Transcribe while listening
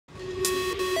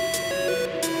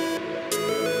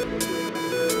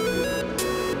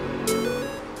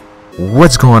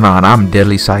What's going on? I'm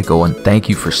DeadlyPsyko and thank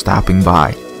you for stopping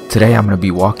by. Today I'm going to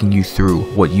be walking you through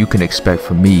what you can expect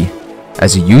from me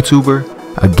as a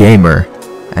YouTuber, a gamer,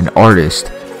 an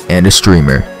artist, and a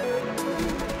streamer.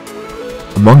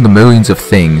 Among the millions of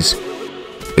things,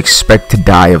 expect to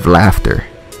die of laughter,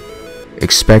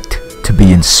 expect to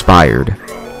be inspired,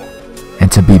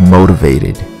 and to be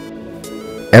motivated.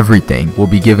 Everything will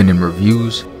be given in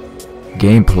reviews,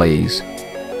 gameplays,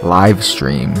 live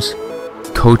streams,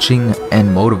 coaching and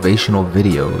motivational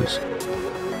videos,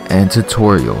 and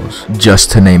tutorials, just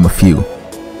to name a few.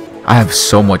 I have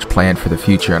so much planned for the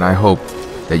future and I hope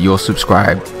that you'll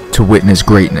subscribe to witness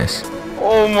greatness.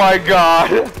 Oh my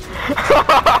god!